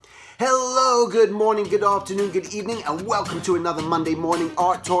Hello, good morning, good afternoon, good evening, and welcome to another Monday Morning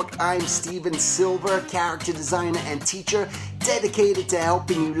Art Talk. I'm Steven Silver, character designer and teacher, dedicated to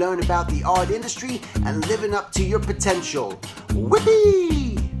helping you learn about the art industry and living up to your potential.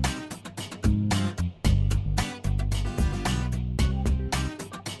 Whippy!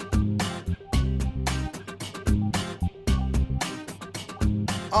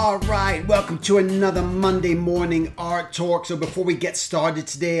 All right, welcome to another Monday Morning Art Talk. So before we get started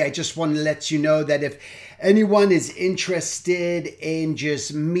today, I just want to let you know that if anyone is interested in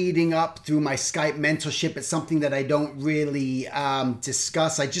just meeting up through my Skype mentorship, it's something that I don't really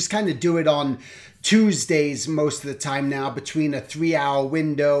discuss. I just kind of do it on Tuesdays most of the time now, between a 3-hour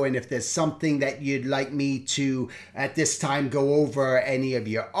window. And if there's something that you'd like me to at this time go over any of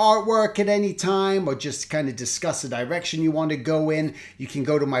your artwork at any time, or just kind of discuss the direction you want to go in, you can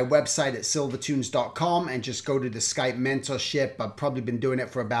go to my website at silvertunes.com and just go to the Skype mentorship. I've probably been doing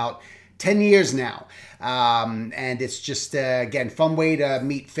it for about 10 years now. And it's just, again, fun way to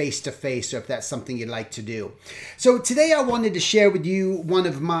meet face to face, so if that's something you'd like to do. So today I wanted to share with you one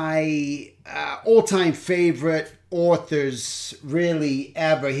of my all-time favorite authors, really,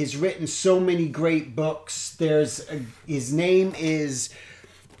 ever. He's written so many great books. His name is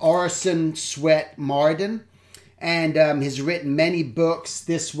Orison Swett Marden. And he's written many books.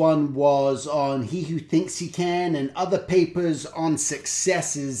 This one was on He Who Thinks He Can, and other papers on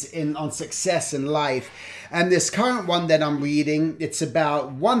success in life. And this current one that I'm reading, it's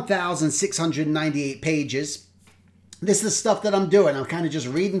about 1,698 pages. This is stuff that I'm doing. I'm kind of just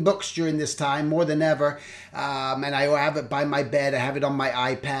reading books during this time more than ever. And I have it by my bed. I have it on my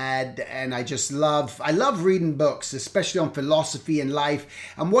iPad. And I love reading books, especially on philosophy and life.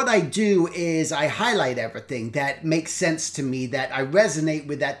 And what I do is I highlight everything that makes sense to me, that I resonate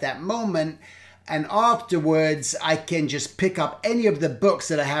with at that moment. And afterwards, I can just pick up any of the books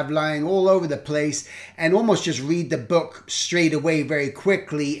that I have lying all over the place and almost just read the book straight away very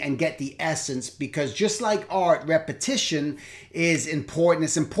quickly and get the essence. Because just like art, repetition is important.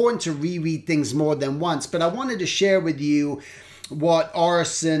 It's important to reread things more than once. But I wanted to share with you what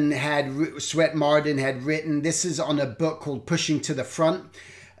Orison Swett Marden had written. This is on a book called Pushing to the Front.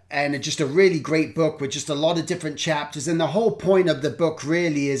 And it's just a really great book with just a lot of different chapters. And the whole point of the book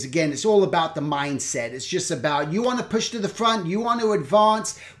really is, again, it's all about the mindset. It's just about, you want to push to the front, you want to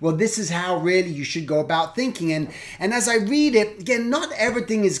advance. Well, this is how really you should go about thinking. And as I read it, again, not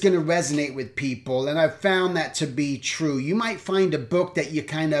everything is going to resonate with people. And I've found that to be true. You might find a book that you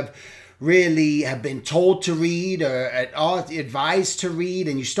kind of really have been told to read or advised to read,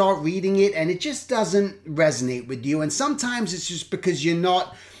 and you start reading it and it just doesn't resonate with you. And sometimes it's just because you're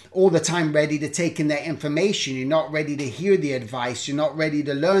not all the time ready to take in that information. You're not ready to hear the advice. You're not ready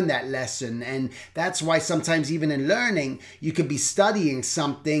to learn that lesson. And that's why sometimes even in learning, you could be studying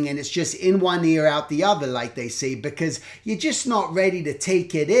something and it's just in one ear, out the other, like they say, because you're just not ready to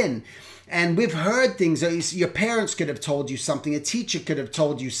take it in. And we've heard things, your parents could have told you something, a teacher could have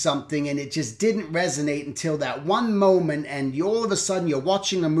told you something, and it just didn't resonate until that one moment, and all of a sudden you're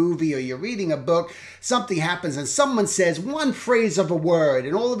watching a movie or you're reading a book, something happens and someone says one phrase of a word,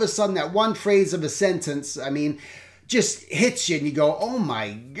 and all of a sudden that one phrase of a sentence, just hits you and you go, oh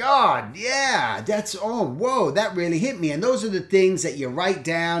my God, yeah, whoa, that really hit me. And those are the things that you write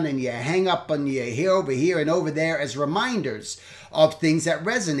down and you hang up on your here, over here, and over there as reminders of things that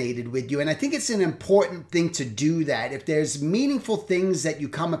resonated with you. And I think it's an important thing to do that. If there's meaningful things that you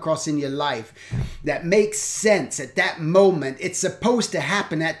come across in your life that make sense at that moment, it's supposed to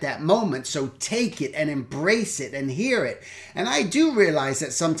happen at that moment. So take it and embrace it and hear it. And I do realize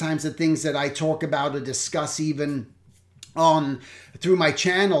that sometimes the things that I talk about or discuss even through my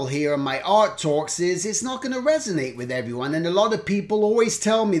channel here and my art talks is it's not going to resonate with everyone. And a lot of people always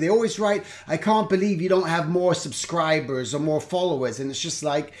tell me, they always write, I can't believe you don't have more subscribers or more followers. And it's just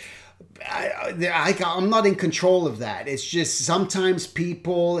like, I'm not in control of that. It's just sometimes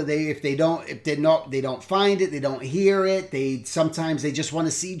people, they don't find it, they don't hear it. Sometimes they just want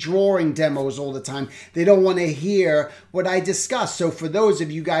to see drawing demos all the time. They don't want to hear what I discuss. So for those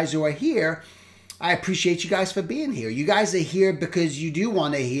of you guys who are here, I appreciate you guys for being here. You guys are here because you do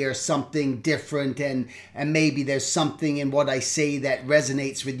want to hear something different, and maybe there's something in what I say that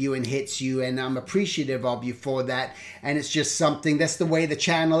resonates with you and hits you, and I'm appreciative of you for that. And it's just something, that's the way the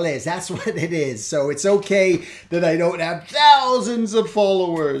channel is. That's what it is. So it's okay that I don't have thousands of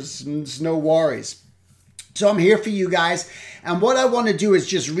followers. It's no worries. So I'm here for you guys. And what I want to do is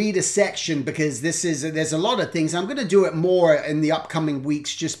just read a section, because there's a lot of things. I'm going to do it more in the upcoming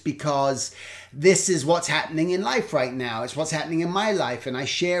weeks just because this is what's happening in life right now. It's what's happening in my life. And I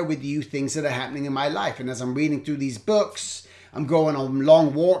share with you things that are happening in my life. And as I'm reading through these books, I'm going on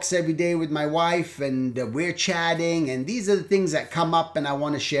long walks every day with my wife, and we're chatting, and these are the things that come up, and I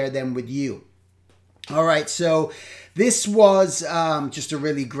want to share them with you. All right, so this was just a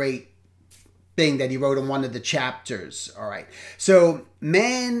really great thing that he wrote in one of the chapters. All right, so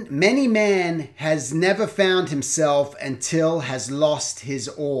many man has never found himself until has lost his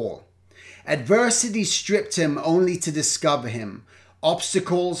all. Adversity stripped him only to discover him.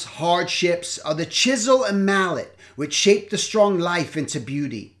 Obstacles, hardships are the chisel and mallet which shape the strong life into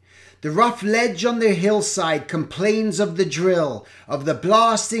beauty. The rough ledge on the hillside complains of the drill, of the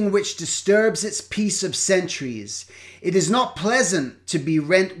blasting which disturbs its peace of centuries. It is not pleasant to be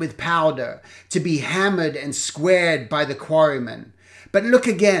rent with powder, to be hammered and squared by the quarryman. But look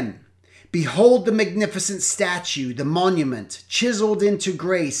again. Behold the magnificent statue, the monument, chiseled into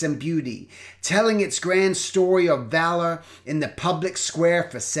grace and beauty, telling its grand story of valor in the public square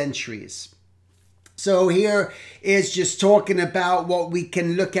for centuries. So here is just talking about what we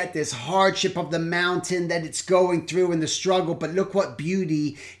can look at, this hardship of the mountain that it's going through and the struggle, but look what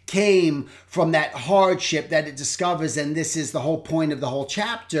beauty came from that hardship that it discovers. And this is the whole point of the whole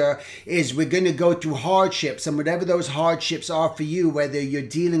chapter, is we're going to go through hardships, and whatever those hardships are for you, whether you're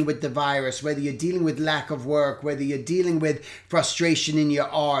dealing with the virus, whether you're dealing with lack of work, whether you're dealing with frustration in your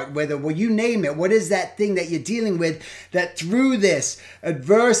art, whether, well, you name it, what is that thing that you're dealing with, that through this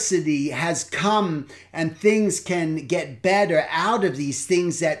adversity has come and things can get better out of these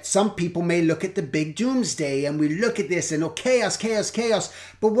things. That some people may look at the big doomsday, and we look at this and chaos,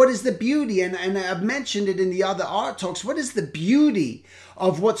 but what is the beauty? And I've mentioned it in the other art talks. What is the beauty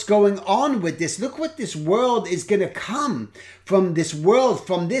of what's going on with this? Look what this world is going to come from, this world,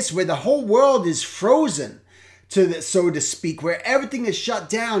 from this, where the whole world is frozen, so to speak, where everything is shut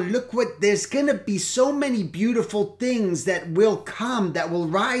down. Look what, there's going to be so many beautiful things that will come, that will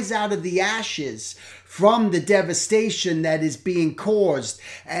rise out of the ashes from the devastation that is being caused.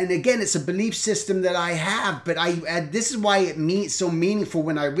 And again, it's a belief system that I have, but this is why it means so meaningful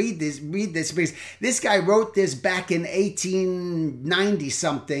when I read this, because this guy wrote this back in 1890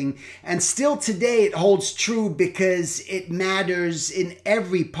 something, and still today it holds true, because it matters in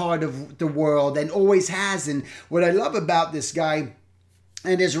every part of the world and always has. And what I love about this guy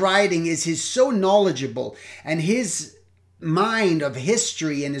and his writing is he's so knowledgeable, and his mind of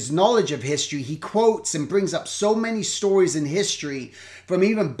history and his knowledge of history, he quotes and brings up so many stories in history, from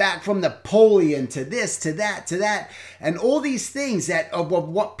even back from Napoleon to this, to that, and all these things that of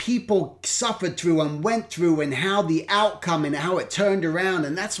what people suffered through and went through, and how the outcome and how it turned around.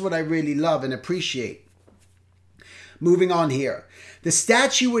 And that's what I really love and appreciate. Moving on here. The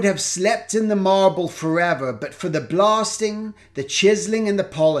statue would have slept in the marble forever, but for the blasting, the chiseling, and the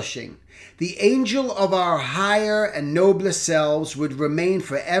polishing. The angel of our higher and nobler selves would remain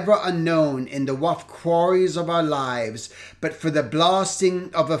forever unknown in the rough quarries of our lives, but for the blasting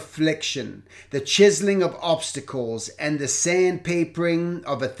of affliction, the chiseling of obstacles, and the sandpapering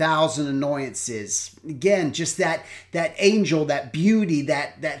of 1,000 annoyances. Again, just that angel, that beauty,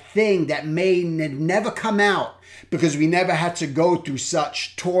 that thing that may never come out, because we never had to go through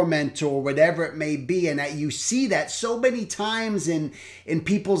such torment or whatever it may be. And that you see that so many times in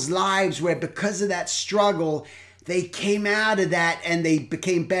people's lives, where because of that struggle, they came out of that and they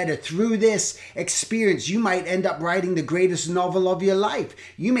became better. Through this experience, you might end up writing the greatest novel of your life.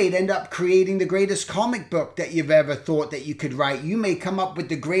 You may end up creating the greatest comic book that you've ever thought that you could write. You may come up with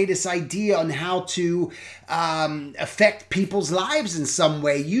the greatest idea on how to affect people's lives in some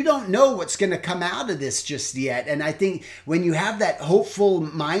way. You don't know what's going to come out of this just yet. And I think when you have that hopeful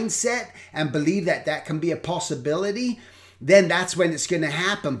mindset and believe that that can be a possibility, then that's when it's going to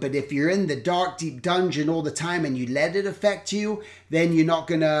happen. But if you're in the dark, deep dungeon all the time and you let it affect you, then you're not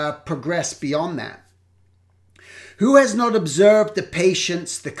going to progress beyond that. Who has not observed the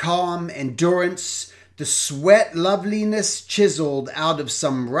patience, the calm, endurance, the sweat loveliness chiseled out of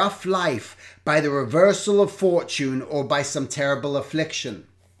some rough life by the reversal of fortune or by some terrible affliction?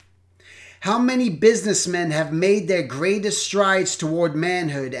 How many businessmen have made their greatest strides toward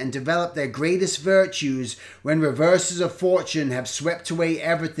manhood and developed their greatest virtues when reverses of fortune have swept away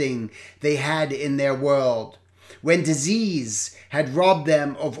everything they had in their world, when disease had robbed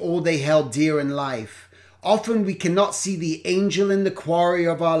them of all they held dear in life? Often we cannot see the angel in the quarry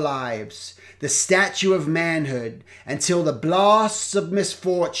of our lives, the statue of manhood, until the blasts of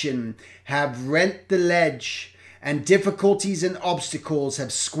misfortune have rent the ledge, and difficulties and obstacles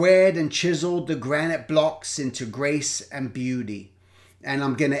have squared and chiseled the granite blocks into grace and beauty. And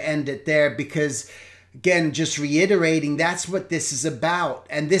I'm going to end it there, because Again, just reiterating, that's what this is about.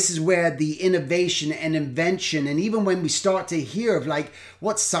 And this is where the innovation and invention, and even when we start to hear of like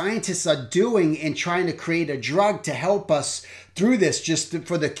what scientists are doing in trying to create a drug to help us through this, just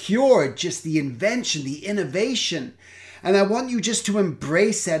for the cure, just the invention, the innovation. And I want you just to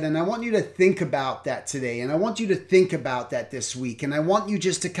embrace that. And I want you to think about that today. And I want you to think about that this week. And I want you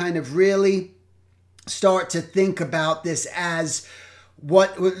just to kind of really start to think about this as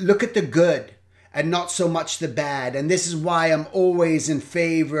look at the good and not so much the bad. And this is why I'm always in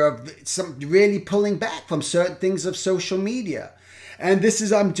favor of really pulling back from certain things of social media. And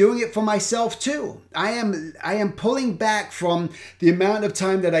I'm doing it for myself too. I am pulling back from the amount of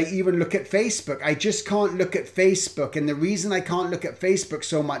time that I even look at Facebook. I just can't look at Facebook. And the reason I can't look at Facebook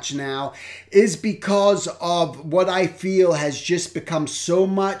so much now is because of what I feel has just become so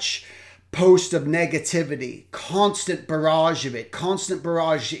much post of negativity, constant barrage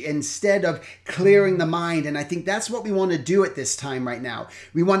instead of clearing the mind. And I think that's what we want to do at this time right now.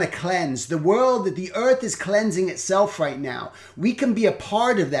 We want to cleanse the world. The earth is cleansing itself right now. We can be a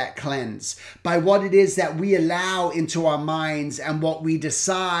part of that cleanse by what it is that we allow into our minds and what we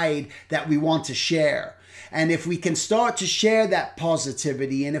decide that we want to share. And if we can start to share that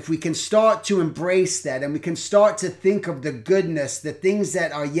positivity, and if we can start to embrace that, and we can start to think of the goodness, the things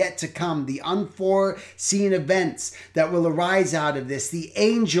that are yet to come, the unforeseen events that will arise out of this, the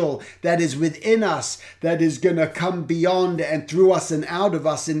angel that is within us, that is going to come beyond and through us and out of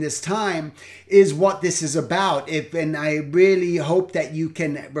us in this time, is what this is about. And I really hope that you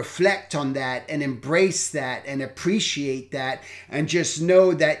can reflect on that and embrace that and appreciate that and just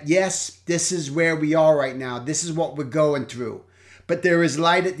know that, yes, this is where we are right now. This is what we're going through. But there is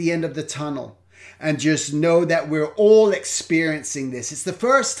light at the end of the tunnel. And just know that we're all experiencing this. It's the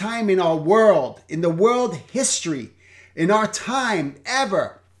first time in our world, in the world history, in our time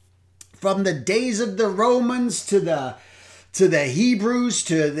ever, from the days of the Romans to the Hebrews,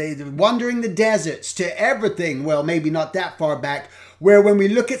 to the wandering the deserts, to everything, well, maybe not that far back, where when we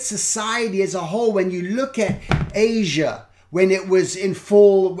look at society as a whole, when you look at Asia, when it was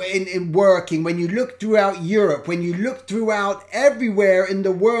in working, when you look throughout Europe, when you look throughout everywhere in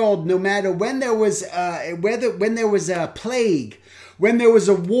the world, no matter when there was a plague, when there was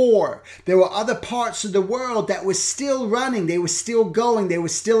a war, there were other parts of the world that were still running. They were still going. They were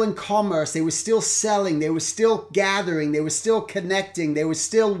still in commerce. They were still selling. They were still gathering. They were still connecting. They were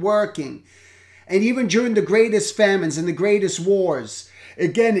still working. And even during the greatest famines and the greatest wars,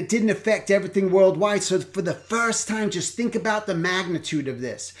 again, it didn't affect everything worldwide. So for the first time, just think about the magnitude of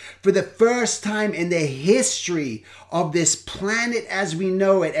this. For the first time in the history of this planet as we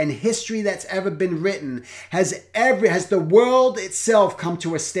know it, and history that's ever been written, has the world itself come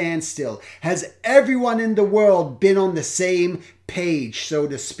to a standstill? Has everyone in the world been on the same page, so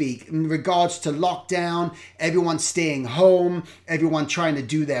to speak, in regards to lockdown, everyone staying home, everyone trying to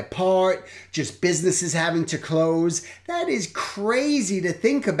do their part, just businesses having to close? That is crazy to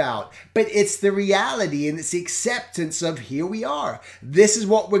think about, but it's the reality, and it's the acceptance of here we are. This is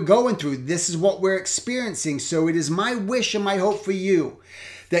what we're going through. This is what we're experiencing. So it is my wish and my hope for you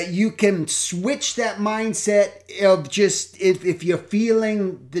that you can switch that mindset of just, if you're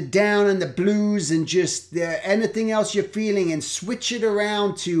feeling the down and the blues and just anything else you're feeling, and switch it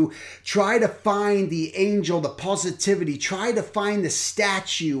around to try to find the angel, the positivity, try to find the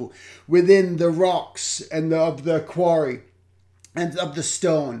statue within the rocks and of the quarry and of the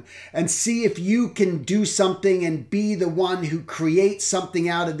stone, and see if you can do something and be the one who creates something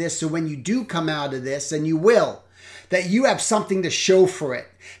out of this. So when you do come out of this, and you will, that you have something to show for it.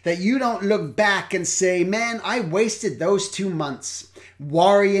 That you don't look back and say, man, I wasted those 2 months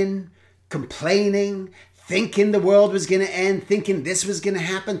worrying, complaining, thinking the world was going to end, thinking this was going to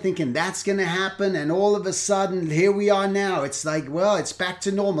happen, thinking that's going to happen. And all of a sudden, here we are now. It's like, well, it's back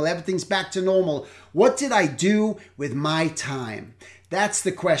to normal. Everything's back to normal. What did I do with my time? That's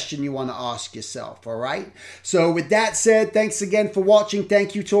the question you want to ask yourself, all right? So with that said, thanks again for watching.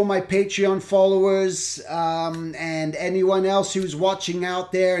 Thank you to all my Patreon followers and anyone else who's watching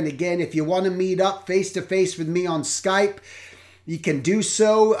out there. And again, if you want to meet up face-to-face with me on Skype, you can do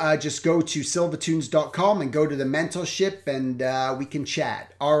so. Just go to silvertunes.com and go to the mentorship, and we can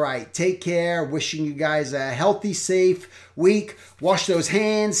chat. All right, take care. Wishing you guys a healthy, safe week. Wash those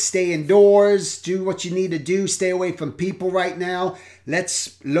hands, stay indoors, do what you need to do. Stay away from people right now.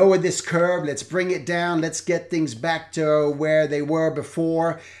 Let's lower this curve. Let's bring it down. Let's get things back to where they were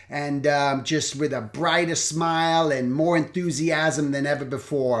before, and just with a brighter smile and more enthusiasm than ever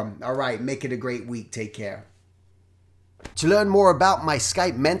before. All right, make it a great week. Take care. To learn more about my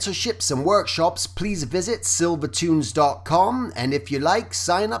Skype mentorships and workshops, please visit silvertunes.com, and if you like,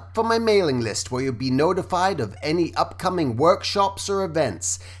 sign up for my mailing list where you'll be notified of any upcoming workshops or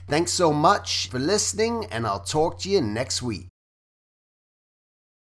events. Thanks so much for listening, and I'll talk to you next week.